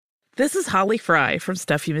This is Holly Fry from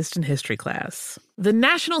Stuff You Missed in History Class. The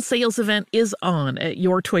national sales event is on at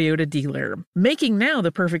your Toyota dealer, making now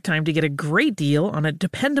the perfect time to get a great deal on a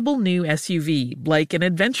dependable new SUV, like an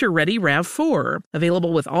adventure-ready RAV4.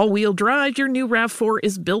 Available with all-wheel drive, your new RAV4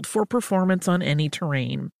 is built for performance on any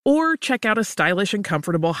terrain. Or check out a stylish and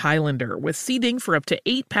comfortable Highlander with seating for up to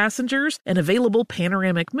 8 passengers and available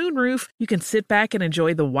panoramic moonroof. You can sit back and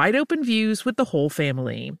enjoy the wide-open views with the whole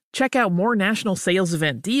family. Check out more national sales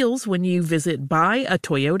event deals when you visit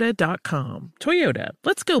buyatoyota.com. Toyota,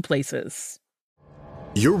 let's go places.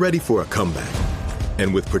 You're ready for a comeback.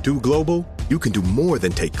 And with Purdue Global, you can do more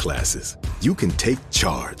than take classes. You can take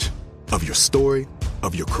charge of your story,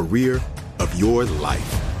 of your career, of your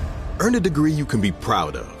life. Earn a degree you can be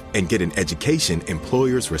proud of and get an education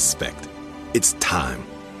employers respect. It's time,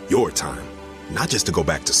 your time, not just to go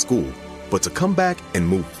back to school, but to come back and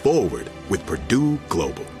move forward with Purdue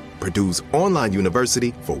Global, Purdue's online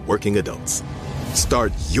university for working adults.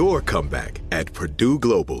 Start your comeback at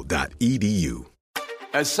purdueglobal.edu.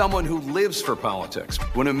 As someone who lives for politics,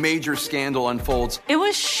 when a major scandal unfolds, it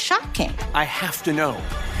was shocking. I have to know,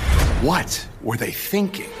 what were they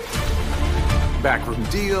thinking? Backroom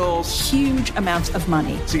deals, huge amounts of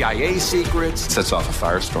money, CIA secrets, sets off a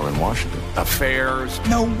firestorm in Washington, affairs.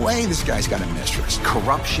 No way this guy's got a mistress.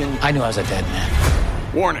 Corruption. I knew I was a dead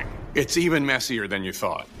man. Warning, it's even messier than you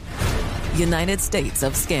thought. United States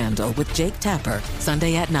of Scandal with Jake Tapper,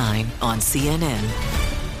 Sunday at 9 on CNN.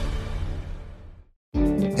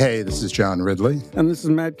 Hey, this is John Ridley. And this is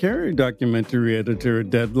Matt Carey, documentary editor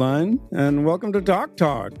at Deadline. And welcome to Talk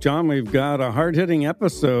Talk. John, we've got a hard-hitting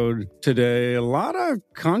episode today. A lot of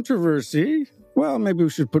controversy. Well, maybe we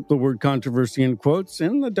should put the word controversy in quotes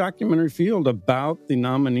in the documentary field about the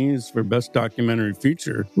nominees for Best Documentary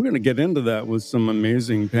Feature. We're going to get into that with some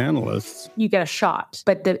amazing panelists. You get a shot,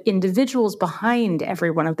 but the individuals behind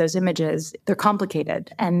every one of those images, they're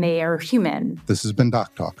complicated and they are human. This has been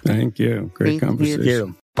Doc Talk. Thank you. Great conversation. Thank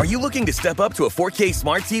you. Are you looking to step up to a 4K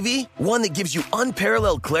smart TV? One that gives you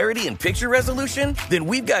unparalleled clarity and picture resolution? Then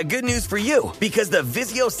we've got good news for you, because the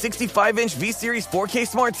Vizio 65-inch V-Series 4K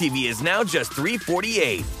smart TV is now just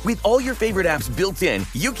 $348. With all your favorite apps built in,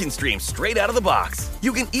 you can stream straight out of the box.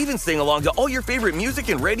 You can even sing along to all your favorite music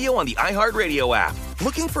and radio on the iHeartRadio app.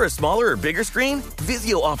 Looking for a smaller or bigger screen?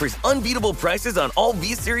 Vizio offers unbeatable prices on all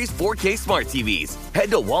V-Series 4K smart TVs. Head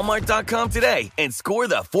to Walmart.com today and score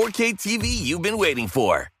the 4K TV you've been waiting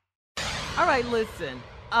for. All right, listen.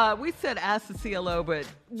 We said ask the CLO, but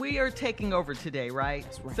we are taking over today, right?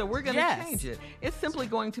 So we're going to change it. It's simply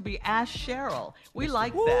going to be Ask Cheryl. We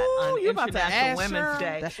like that on International Women's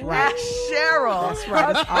Day. That's right. Ask Cheryl. That's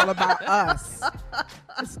right. It's all about us.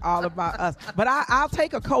 It's all about us. But I'll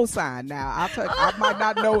take a cosign now. I might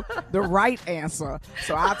not know the right answer,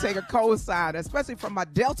 so I'll take a cosign, especially from my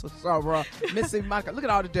Delta server, Missy Monica. Look at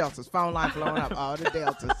all the Deltas. Phone line blowing up. All the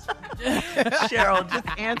Deltas. Cheryl, just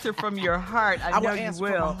answer from your heart. I know you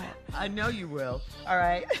will. I know you will. All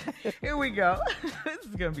right. Here we go. This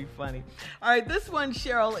is going to be funny. All right. This one,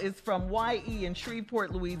 Cheryl, is from YE in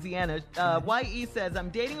Shreveport, Louisiana. YE says, I'm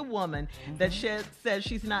dating a woman that says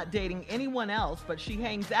she's not dating anyone else, but she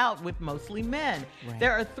hangs out with mostly men. Right.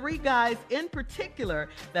 There are 3 guys in particular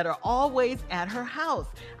that are always at her house.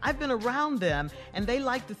 I've been around them, and they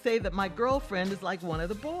like to say that my girlfriend is like one of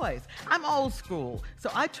the boys. I'm old school, so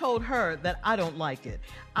I told her that I don't like it.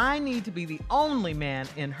 I need to be the only man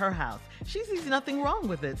in her house. She sees nothing wrong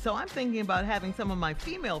with it, so I'm thinking about having some of my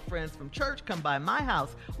female friends from church come by my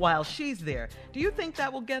house while she's there. Do you think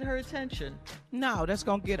that will get her attention? No, that's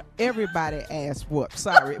going to get everybody ass whooped.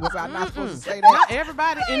 Sorry, was I not supposed to say that? Not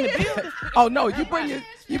everybody in the building. Oh, no, you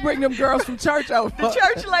bring them girls from church over. The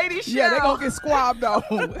church ladies, Cheryl. Yeah, they're going to get squabbed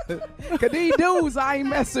on. Because these dudes I ain't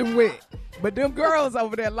messing with. But them girls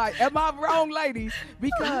over there, like, am I wrong, ladies?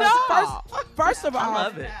 Because first of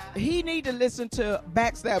all, he need to listen to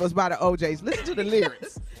Backstabbers by the OJs. Listen to the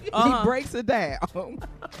lyrics. He breaks it down.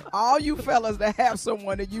 All you fellas that have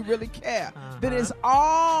someone that you really care, then it's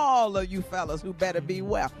all of you fellas who better be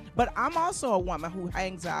well. But I'm also a woman who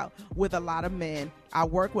hangs out with a lot of men. I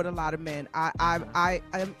work with a lot of men. I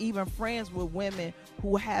am even friends with women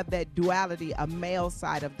who have that duality, a male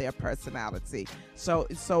side of their personality.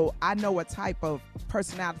 So I know what type of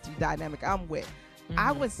personality dynamic I'm with.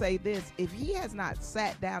 I would say this: if he has not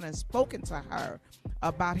sat down and spoken to her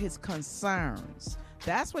about his concerns,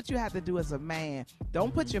 that's what you have to do as a man.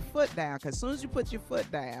 Don't put your foot down, because as soon as you put your foot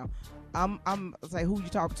down, I'm say, who you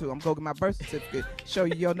talking to? I'm going to get my birth certificate. Show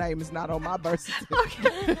you your name is not on my birth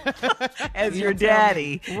certificate. As your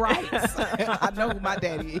daddy. Right. I know who my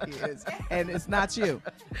daddy is, and it's not you.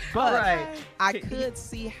 But I could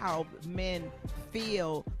see how men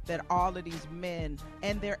feel that all of these men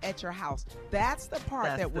and they're at your house. That's the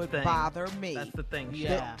part that would bother me. That's the thing.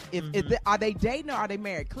 Yeah. Are they dating or are they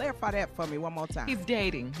married? Clarify that for me one more time. He's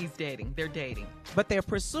dating. They're dating. But they're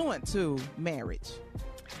pursuant to marriage.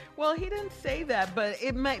 Well, he didn't say that, but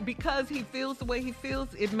it may, because he feels the way he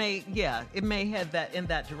feels, it may head that in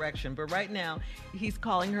that direction. But right now, he's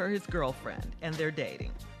calling her his girlfriend, and they're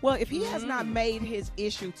dating. Well, if he has not made his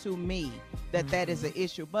issue to me that is an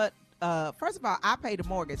issue, but first of all, I pay the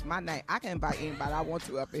mortgage. My name, I can invite anybody I want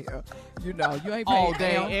to up here. You know, you ain't paying all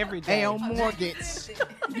day, every day. Aon Mortgage.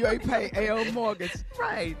 You ain't paying Aon Mortgage,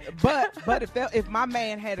 right? But if my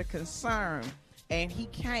man had a concern and he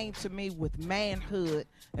came to me with manhood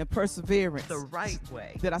and perseverance, the right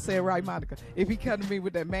way. Did I say it right, Monica? If he come to me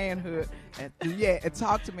with that manhood and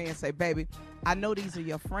talk to me and say, baby, I know these are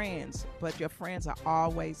your friends, but your friends are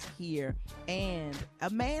always here. And a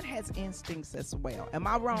man has instincts as well. Am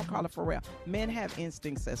I wrong, Carla Farrell? Men have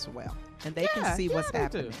instincts as well. And they can see what's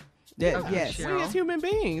happening. Yes. We as human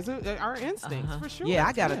beings, our instincts, for sure. Yeah,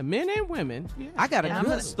 I got men and women. Yeah. I got a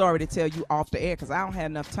good story to tell you off the air because I don't have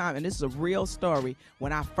enough time. And this is a real story.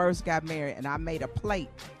 When I first got married and I made a plate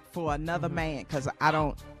for another man because I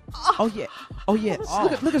don't. Oh yeah.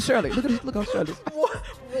 Look at Shirley. Look on Shirley.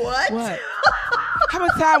 What? How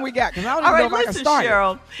much time we got? Because I don't even know if I can start.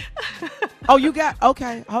 Cheryl. Oh, you got?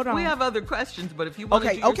 Okay, hold on. We have other questions, but if you want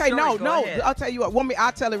to do your story, go no. ahead. I'll tell you what.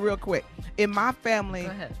 I'll tell it real quick. In my family,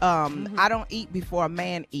 I don't eat before a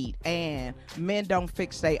man eat, and men don't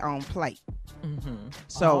fix their own plate.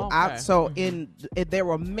 So there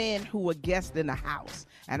were men who were guests in the house,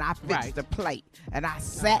 and I fixed the plate, and I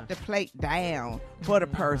sat the plate down for the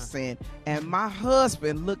person, and my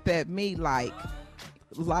husband looked at me like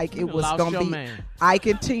it was gonna be Ike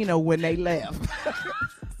and Tina when they left.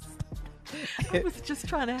 I was just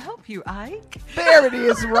trying to help you, Ike. There it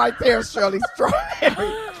is, right there, Shirley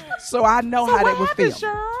Strawberry. So I know how they would feel.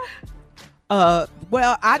 Cheryl?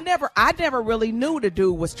 Well, I never really knew the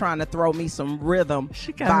dude was trying to throw me some rhythm.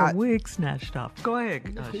 She got her wig snatched off. Go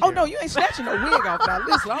ahead. Oh no, you ain't snatching no wig off. Now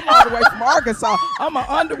listen, I'm all the way from Arkansas. I'm an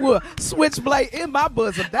Underwood switchblade in my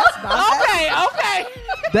bosom. That's not happening. Okay.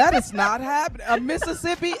 That is not happening. A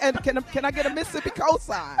Mississippi, and can I get a Mississippi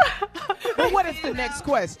cosign? But what is the next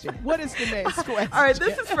question? All right,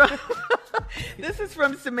 this is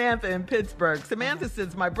from Samantha in Pittsburgh. Samantha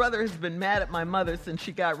says, my brother has been mad at my mother since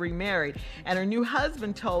she got remarried, and her new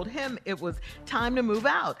husband told him it was time to move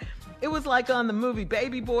out. It was like on the movie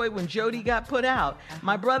Baby Boy when Jody got put out.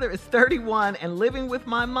 My brother is 31 and living with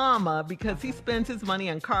my mama because he spends his money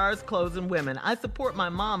on cars, clothes, and women. I support my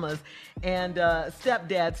mama's and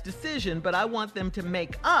stepdad's decision, but I want them to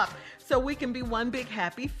make up so we can be one big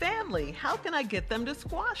happy family. How can I get them to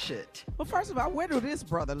squash it? Well, first of all, where do this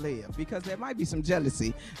brother live? Because there might be some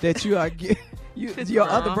jealousy that you are your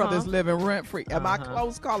other brother's living rent free. Am I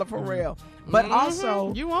close, Carla Farrell? But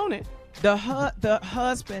also, you own it. The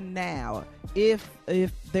husband now, if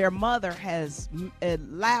their mother has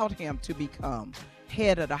allowed him to become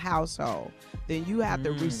head of the household, then you have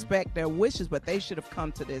to respect their wishes, but they should have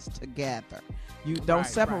come to this together. You don't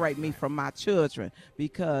separate me from my children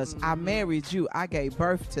because I married you. I gave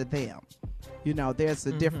birth to them. You know, there's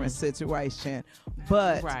a different situation.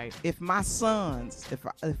 But if my sons,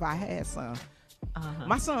 if I had sons,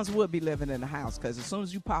 my sons would be living in the house because as soon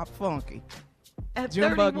as you pop funky, at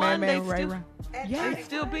June 31, they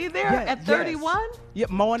still be there at 31? Yeah,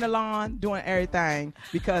 mowing the lawn, doing everything.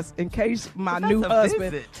 Because in case my new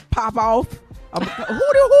husband pop off,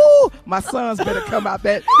 hooty-hoo, my sons better come out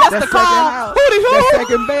that second house, that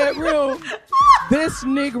second bedroom. This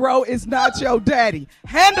Negro is not your daddy.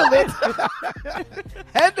 Handle it.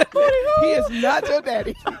 Handle it. He is not your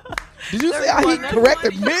daddy. Did you see how he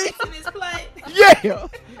corrected me? Yeah.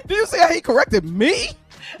 Did you see how he corrected me?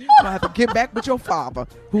 I'm going to have to get back with your father,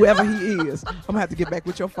 whoever he is. I'm going to have to get back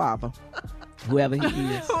with your father, whoever he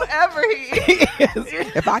is. Whoever he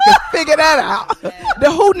is. If I can figure that out. The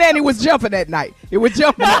Who Nanny was jumping that night. It was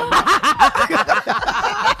jumping that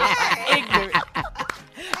night. Ignorant.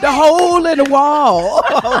 The hole in the wall.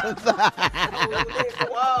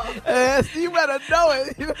 You better know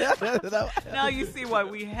it. Now you see why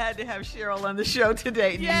we had to have Cheryl on the show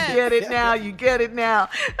today. Yes. You get it now. You get it now.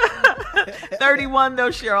 31 though,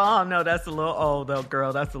 Cheryl. Oh no, that's a little old though,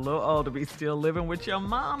 girl. That's a little old to be still living with your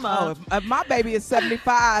mama. Oh, if my baby is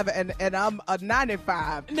 75 and I'm a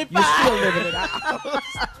 95. You're still living in our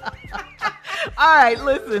house. All right,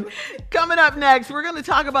 listen. Coming up next, we're going to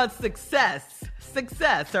talk about success,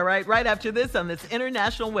 all right? Right after this on this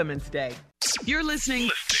International Women's Day. You're listening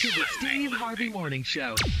to the Steve Harvey Morning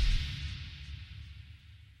Show.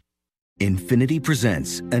 Infiniti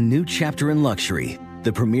presents a new chapter in luxury,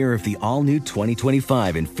 the premiere of the all-new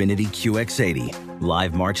 2025 Infiniti QX80,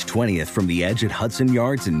 live March 20th from the Edge at Hudson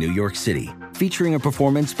Yards in New York City, featuring a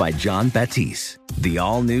performance by John Batiste. The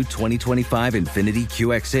all-new 2025 Infiniti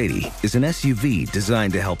QX80 is an SUV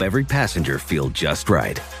designed to help every passenger feel just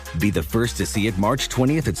right. Be the first to see it March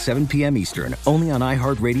 20th at 7 p.m. Eastern, only on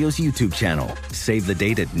iHeartRadio's YouTube channel. Save the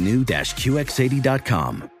date at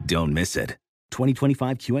new-QX80.com. Don't miss it.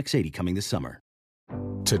 2025 QX80 coming this summer.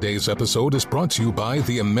 Today's episode is brought to you by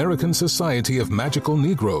the American Society of Magical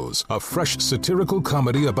Negroes, a fresh satirical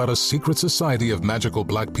comedy about a secret society of magical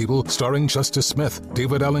black people starring Justice Smith,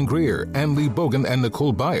 David Alan Grier, Ann Lee Bogan, and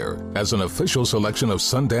Nicole Byer. As an official selection of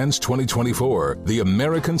Sundance 2024, the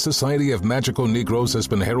American Society of Magical Negroes has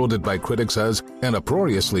been heralded by critics as an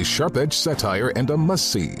uproariously sharp-edged satire and a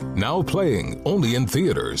must-see. Now playing only in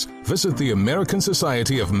theaters. Visit the American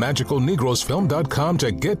Society of Magical Negroes Film.com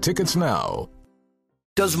to get tickets now.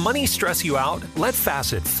 Does money stress you out? Let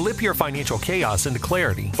Facet flip your financial chaos into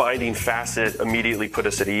clarity. Finding Facet immediately put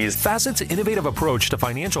us at ease. Facet's innovative approach to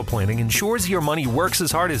financial planning ensures your money works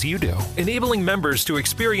as hard as you do, enabling members to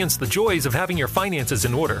experience the joys of having your finances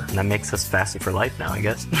in order. And that makes us Facet for life now, I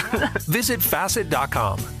guess. Visit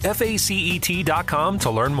Facet.com, FACET.com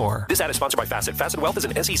to learn more. This ad is sponsored by Facet. Facet Wealth is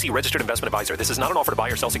an SEC registered investment advisor. This is not an offer to buy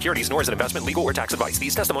or sell securities, nor is it investment, legal, or tax advice.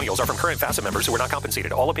 These testimonials are from current Facet members who are not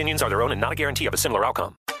compensated. All opinions are their own and not a guarantee of a similar outcome.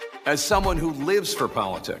 As someone who lives for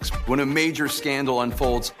politics, when a major scandal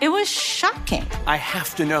unfolds, it was shocking. I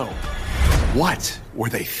have to know, what were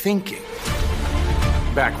they thinking?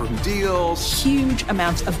 Backroom deals, huge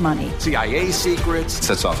amounts of money, CIA secrets,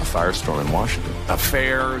 sets off a firestorm in Washington,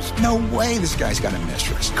 affairs. No way this guy's got a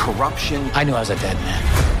mistress. Corruption. I knew I was a dead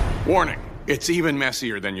man. Warning, it's even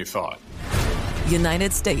messier than you thought.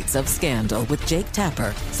 United States of Scandal with Jake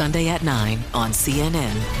Tapper, Sunday at 9 on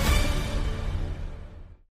CNN.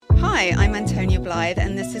 Hi, I'm Antonia Blythe,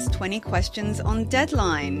 and this is 20 Questions on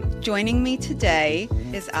Deadline. Joining me today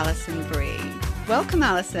is Alison Brie. Welcome,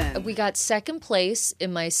 Alison. We got second place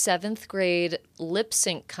in my 7th grade lip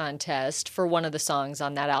sync contest for one of the songs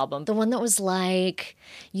on that album. The one that was like,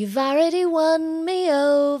 "You've already won me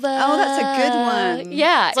over." Oh, that's a good one.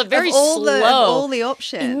 Yeah. It's like very slow. Of all the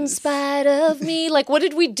options. In spite of me. Like, what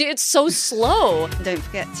did we do? It's so slow. Don't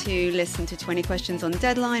forget to listen to 20 Questions on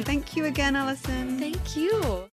Deadline. Thank you again, Alison. Thank you.